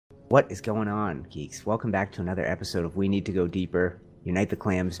What is going on, geeks? Welcome back to another episode of We Need to Go Deeper. Unite the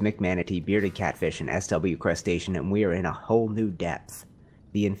Clams, McManatee, Bearded Catfish, and SWChris Station, and we are in a whole new depth.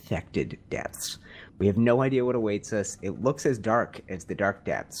 The infected depths. We have no idea what awaits us. It looks as dark as the dark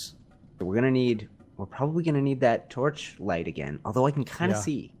depths. So we're probably gonna need that torch light again. Although I can kind of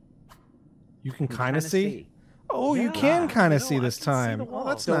see. You can kind of see? Oh, yeah. You can kind of see this time. Oh,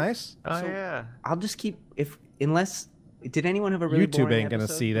 that's nice. So yeah. I'll just keep unless. Did anyone have a really YouTube boring ain't gonna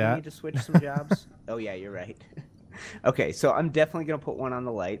episode see where we that. need to switch some jobs? Oh yeah, you're right. Okay, so I'm definitely gonna put one on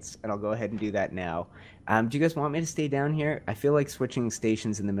the lights, and I'll go ahead and do that now. Do you guys want me to stay down here? I feel like switching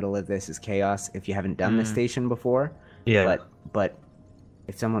stations in the middle of this is chaos if you haven't done this station before. Yeah. But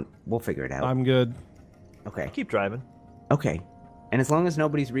if someone, we'll figure it out. I'm good. Okay. Keep driving. Okay. And as long as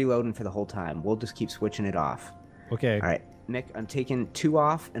nobody's reloading for the whole time, we'll just keep switching it off. Okay. All right, Nick, I'm taking 2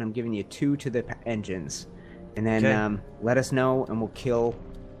 off, and I'm giving you 2 to the engines. And then let us know, and we'll kill.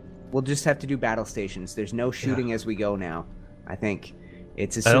 We'll just have to do battle stations. There's no shooting as we go now. I think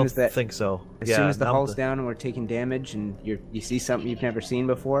it's as soon as that. I don't think so. As soon as the hull's down and we're taking damage, and you see something you've never seen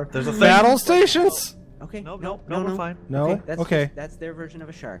before. There's a battle stations. Okay. No, we're fine. No. Okay. That's their version of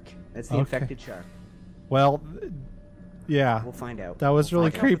a shark. That's the infected shark. Well, yeah. We'll find out. That was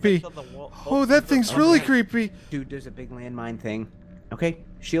really creepy. Oh, that thing's really creepy. Dude, there's a big landmine thing. Okay,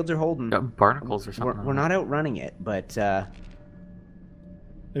 shields are holding. Got barnacles or something. We're not outrunning it, but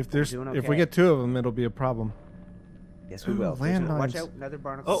if we get 2 of them, it'll be a problem. Yes, we will. Landmines. Watch out, another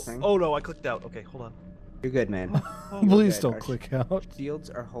barnacle thing. Oh no, I clicked out. Okay, hold on. You're good, man. Please don't click out. Shields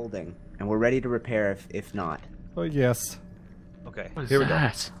are holding, and we're ready to repair if not. Oh yes. Okay, What is here we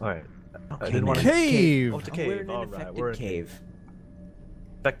that? go. All right. Okay, I didn't want to. Cave. Oh, it's a We're cave. in All an right, infected we're in cave.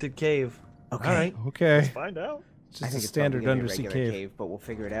 infected cave. Okay. All right. Okay. Let's find out. Just I think a it's standard probably gonna be a undersea regular cave. but we'll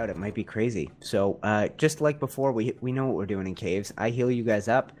figure it out. It might be crazy. So, just like before, we know what we're doing in caves. I heal you guys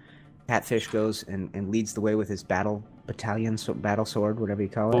up. Catfish goes and leads the way with his battle battalion, battle sword, whatever you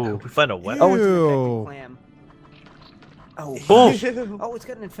call it. Oh, we find a weapon. Oh, it's an Ew. infected clam. Oh, Oh. oh, it's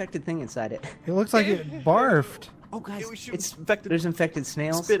got an infected thing inside it. It looks like it barfed. Oh, guys, we shoot it's infected. There's infected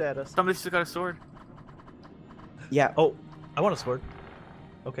snails. Spit at us. Somebody's still got a sword. Yeah. Oh, I want a sword.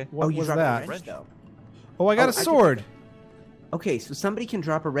 Okay. What you was dropped a that? wrench, though. Oh, I got Oh, a I can sword. Okay, so somebody can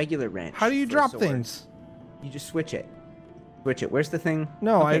drop a regular wrench. How do you for a drop sword. things? You just switch it. Switch it. Where's the thing?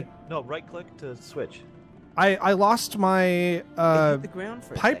 No, Okay. No, right click to switch. I lost my It hit the ground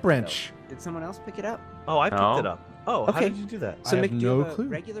for a pipe second, wrench. though. Did someone else pick it up? Oh, I picked No. it up. Oh, how Okay. did you do that? So I Mick, have do you no have clue. a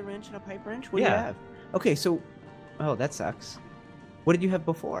regular wrench and a pipe wrench? What do you Yeah. have? Okay, so oh, that sucks. What did you have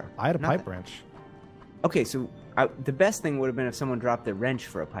before? I had a pipe Nothing. wrench. Okay, so the best thing would have been if someone dropped their wrench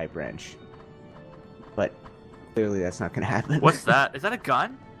for a pipe wrench, but clearly that's not going to happen. What's that? Is that a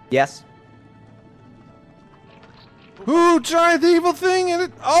gun? Yes. Ooh, giant evil thing in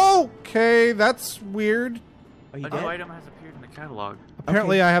it. Okay, that's weird. Are you A dead? new item has appeared in the catalog.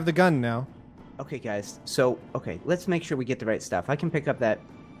 Apparently, I have the gun now. Okay, guys. So let's make sure we get the right stuff. I can pick up that.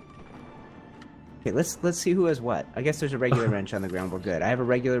 Okay, let's see who has what. I guess there's a regular wrench on the ground. We're good. I have a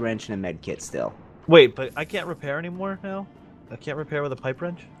regular wrench and a med kit still. Wait, but I can't repair anymore now? I can't repair with a pipe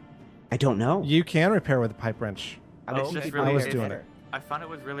wrench? I don't know. You can repair with a pipe wrench. I Oh, was okay. just I was it's- doing it. I found it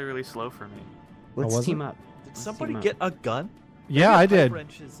was really slow for me. Let's was team it? up. Did Let's somebody team up. get a gun? Yeah, I Maybe a did. pipe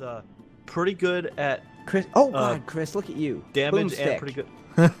wrench is pretty good at Chris? Oh God, Chris, look at you. damage Boomstick. and pretty good.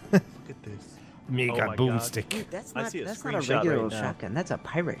 Look at this. Mega Oh my boomstick. Dude, that's I not see a that's not a screenshot regular right old now. shotgun. That's a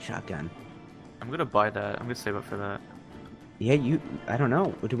pirate shotgun. I'm gonna buy that. I'm gonna save up for that. Yeah, I don't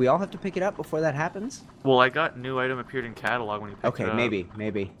know. Do we all have to pick it up before that happens? Well, I got new item appeared in catalog when you picked Okay, it up.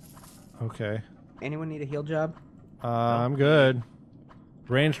 maybe. Okay. Anyone need a heal job? I'm good.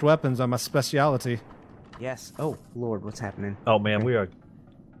 Ranged weapons are my specialty. Yes. Oh Lord, what's happening? Oh man, we are. Okay,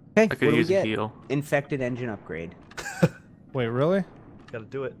 I what could do we use a get? heal. Infected engine upgrade. Wait, really? Gotta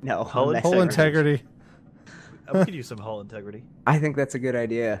do it. No, Hull I'm Whole messing. integrity. We could use some hull integrity. I think that's a good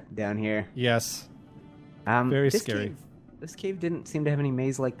idea down here. Yes. Very this scary. This cave didn't seem to have any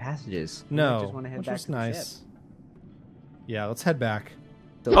maze-like passages. We might just No, want to head which back was to the ship. nice. Yeah, let's head back.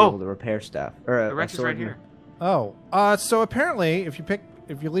 Still Oh! able to repair stuff. Or The wrench is right here. Oh, so apparently, if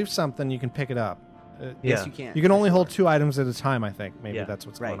you leave something, you can pick it up. Yes, Yeah. you can. You can for only sure. hold 2 items at a time. I think maybe Yeah. that's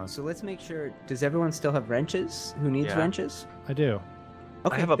what's going on. Right. So let's make sure. Does everyone still have wrenches? Who needs Yeah. wrenches? I do.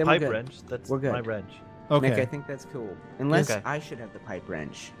 Okay, I have a then we're pipe good. wrench. That's We're good. my wrench. Okay. Nick, I think that's cool. Unless Okay. I should have the pipe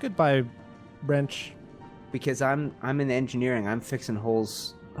wrench Goodbye, wrench. because I'm in engineering. I'm fixing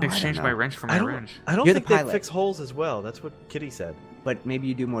holes. Oh, I don't Exchange know. my wrench for my wrench. I don't You're the think they pilot. fix holes as well. That's what Kitty said. But maybe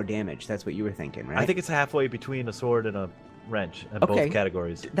you do more damage. That's what you were thinking, right? I think it's halfway between a sword and a wrench in Okay. both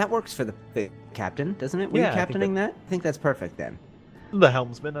categories. that works for the captain, doesn't it? Were Yeah, you I think captaining that? I think that's perfect then. The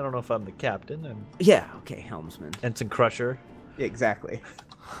helmsman. I don't know if I'm the captain. And Yeah, okay, helmsman. Ensign Crusher. Exactly.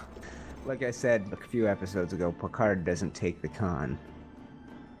 Like I said a few episodes ago, Picard doesn't take the con.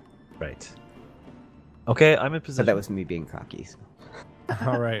 Right. Okay, I'm in position. But that was me being cocky. So.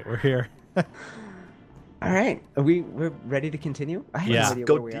 All right, we're here. All right, we're ready to continue? I have Yeah. no idea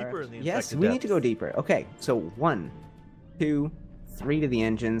Go where we deeper are. in the Yes, infected we need to depths. go deeper. Okay, so 1, 2, 3 to the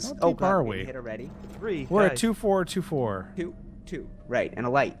engines. How deep are we we? hit already. 3. We're at guys. 2424. 2. Right, and a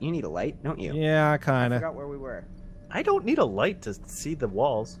light. You need a light, don't you? Yeah, I kind of. forgot where we were. I don't need a light to see the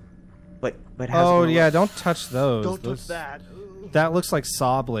walls. But how's it Oh gonna yeah, look? don't touch those. Don't Those- touch that. Ooh. That looks like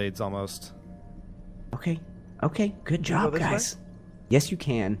saw blades almost. Okay, good go job, this way? guys. Yes, you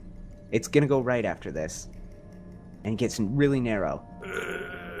can. It's gonna go right after this. And it gets really narrow.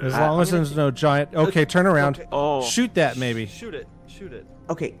 As I'm long as gonna there's no giant. Okay, turn around. Okay. Oh. Shoot that maybe. Shoot it. Shoot it.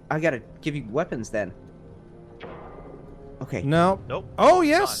 Okay, I gotta give you weapons then. Okay, No. Nope. Oh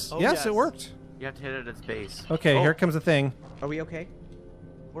yes, Oh, yes, yes. it worked. You have to hit it at its base. Okay, Oh. here comes the thing. are we okay?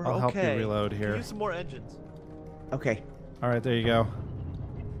 We're I'll okay. help you reload Can here. use some more engines. Okay. All right, there you go.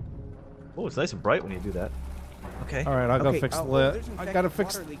 Oh, it's nice and bright when you do that. Okay. All right, I'll go Okay, fix oh, the lit. there's I infected gotta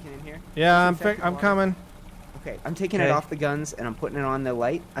fix. water leaking in here. Yeah, There's I'm infected I'm water. coming. Okay, I'm taking it Okay. off the guns and I'm putting it on the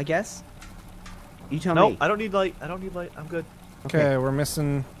light, I guess. You tell No, me. I don't need light. I don't need light. I'm good. Okay, we're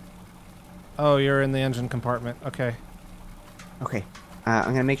missing. Oh, you're in the engine compartment. Okay. Okay. I'm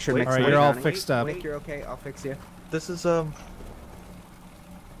gonna make sure. Wait, Mick's all right, not you're all down. fixed up. Mick, you're okay. I'll fix you. This is I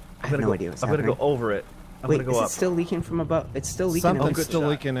have gonna no go, idea what's I'm gonna happening. go over it. I'm Wait, gonna is go it up. still leaking from above? It's still leaking. Something's good still shot.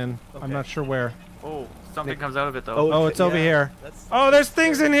 leaking in. Okay. I'm not sure where. Oh, something Nick- comes out of it though. Oh, it's over yeah, here. That's, Oh, there's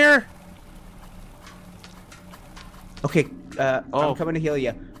things in here. Okay. Oh. I'm coming to heal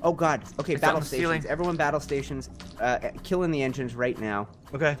you. Oh God. Okay, It's battle on the ceiling. stations. Everyone, battle stations. Killing the engines right now.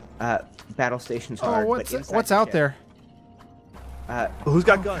 okay. Battle stations Oh, hard. what's but inside what's the out ship. there? Who's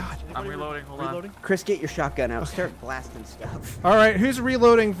got guns? I'm Anybody reloading. Hold on. reloading? Chris, get your shotgun out. Start blasting stuff. All right, who's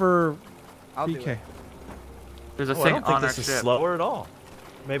reloading for I'll do BK? it. There's a Oh, I thing don't think on our this is ship. slower at all.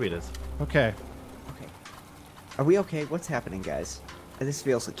 Maybe it is. Okay, Okay. Are we okay? What's happening, guys? This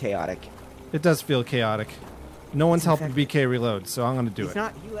feels chaotic. it does feel chaotic. No one's It's helping infected. BK reload, so I'm gonna do He's it.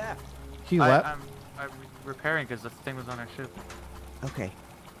 not. He left. He left. I'm repairing because the thing was on our ship. Okay.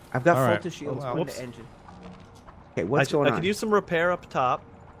 I've got All right. Fulta shields Oh, wow. on Whoops. the engine. Okay, what's going I on? could use some repair up top.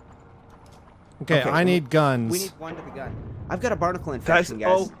 Okay, I need guns. We need one to the gun. I've got a barnacle Guys, infection,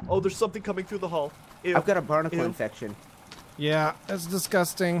 guys. oh, there's something coming through the hull. Ew. I've got a barnacle Ew. infection. Yeah, that's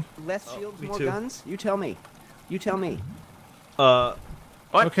disgusting. Less Oh, shields, me more too. guns? You tell me. You tell me. What?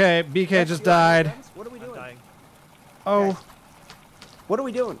 Okay, BK Less just shields, more died. guns? What are we I'm doing? dying. Oh, What are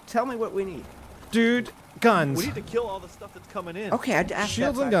we doing? Tell me what we need. dude, guns. We need to kill all the stuff that's coming in. Okay, I asked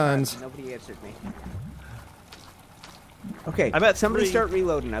Shields that and 5 guns. times, Nobody answered me. Okay, I'm at somebody 3. start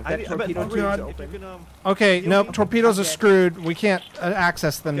reloading. I've got I'm at torpedo 3. tubes If open. you can, Okay, You nope, need- torpedoes are I'm dead. screwed. We can't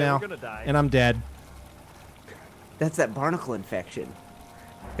access them okay, now, we're gonna die. and I'm dead. That's that barnacle infection.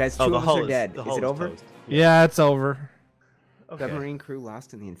 Guys, oh, two the of us hull are is dead. The Is hull it over? toast. Yeah, it's over. Okay. Submarine crew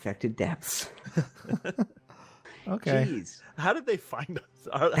lost in the infected depths. Okay. Jeez. How did they find us?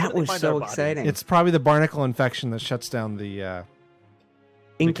 How did That they was find so our bodies? exciting. It's probably the barnacle infection that shuts down the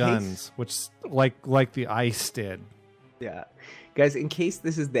In guns, which like the ice did. Yeah. Guys, in case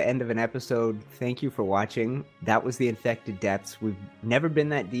this is the end of an episode, thank you for watching. That was the infected depths. We've never been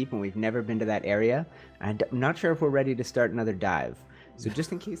that deep and we've never been to that area. And I'm not sure if we're ready to start another dive. So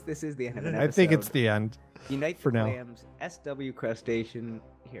just in case this is the end of an episode. I think it's the end. Unite for the now. Clams, SW Crustacean.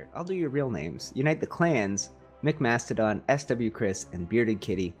 Here, I'll do your real names. Unite the Clans, McMastodon, SWChris, and Bearded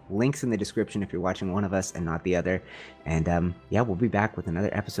Kitty. Links in the description if you're watching one of us and not the other. And yeah, we'll be back with another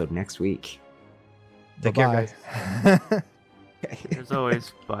episode next week. Take care, Bye-bye. guys. As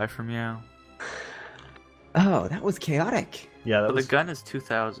always, bye from you. Oh, that was chaotic. Yeah, that But was. the gun is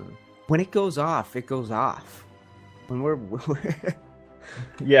 2,000. When it goes off, it goes off. When we're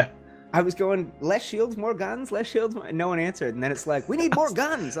Yeah. I was going, less shields, more guns, less shields. No one answered. And then it's like, we need more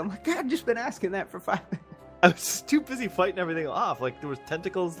guns. I'm like, God, I've just been asking that for 5 minutes. I was too busy fighting everything off. Like there was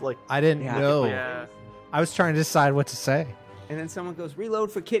tentacles. Like I didn't Yeah. know. Yeah. I was trying to decide what to say. And then someone goes, reload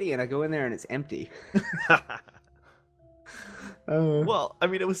for Kitty. And I go in there and it's empty. well, I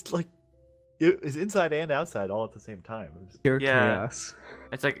mean, it was like it was inside and outside all at the same time. It was... Pure Yeah. chaos.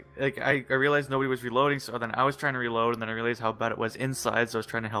 It's like I realized nobody was reloading, so then I was trying to reload, and then I realized how bad it was inside, so I was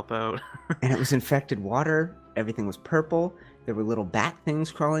trying to help out. And it was infected water. Everything was purple. There were little bat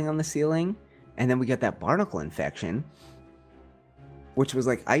things crawling on the ceiling. And then we got that barnacle infection, which was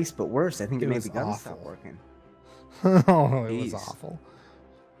like ice, but worse. I think it, It made was the guns awful. stop working. Oh, it was Jeez. awful.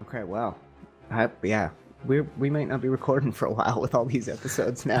 Okay, well, yeah. we might not be recording for a while with all these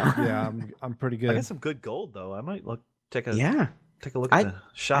episodes now. Yeah, I'm pretty I good. got some good gold though. I might take a Yeah. look at the I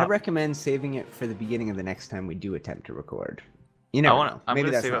shop. recommend saving it for the beginning of the next time we do attempt to record. You never know. I'm Maybe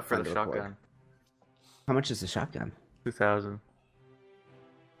gonna that's save not up for fun the to record. shotgun. How much is the shotgun? 2,000.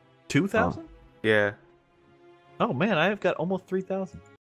 2,000? Yeah. Oh man, I've got almost 3,000.